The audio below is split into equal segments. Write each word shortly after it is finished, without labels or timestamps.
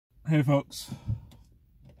Hey folks,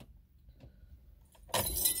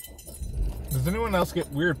 does anyone else get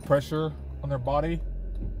weird pressure on their body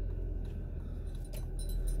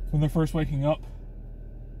when they're first waking up?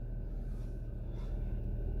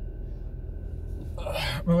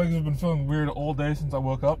 My legs have been feeling weird all day since I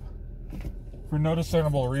woke up for no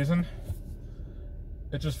discernible reason.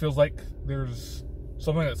 It just feels like there's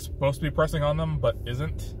something that's supposed to be pressing on them but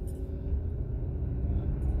isn't.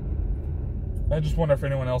 I just wonder if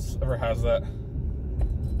anyone else ever has that.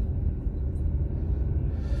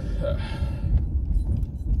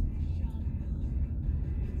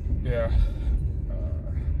 Yeah.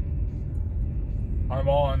 I'm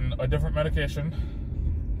on a different medication.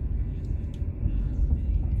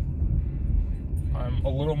 I'm a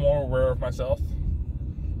little more aware of myself.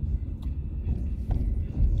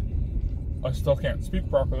 I still can't speak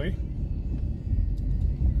properly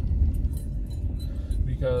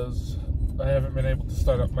because I haven't been able to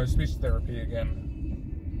start up my speech therapy again.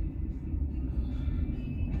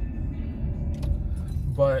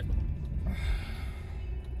 But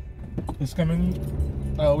this coming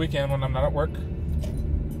weekend when I'm not at work,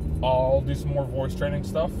 I'll do some more voice training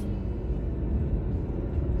stuff,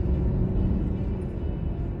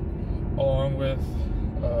 along with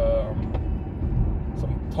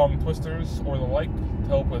some tongue twisters or the like to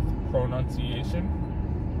help with pronunciation.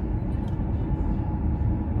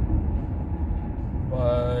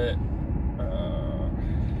 But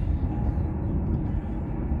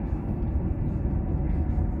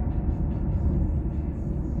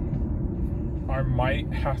I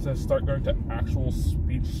might have to start going to actual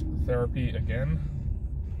speech therapy again,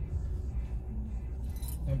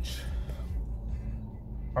 which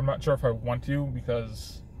I'm not sure if I want to,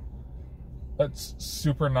 because that's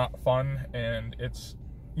super not fun and it's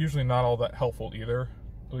usually not all that helpful either,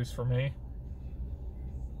 at least for me.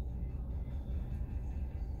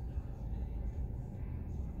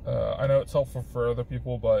 I know it's helpful for other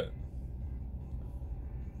people, but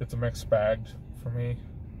it's a mixed bag for me.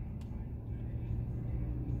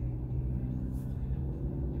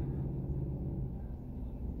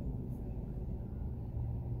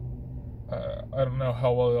 I don't know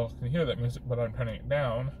how well y'all can hear that music, but I'm turning it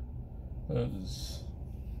down because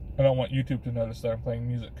I don't want YouTube to notice that I'm playing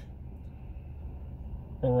music,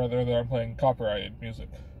 or rather that I'm playing copyrighted music.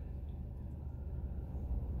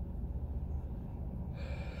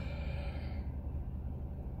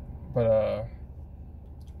 But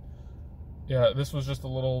yeah, this was just a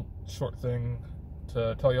little short thing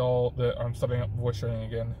to tell y'all that I'm starting up voice training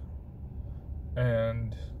again,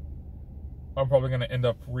 and I'm probably going to end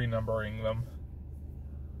up renumbering them.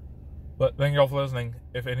 But thank y'all for listening,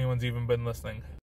 if anyone's even been listening.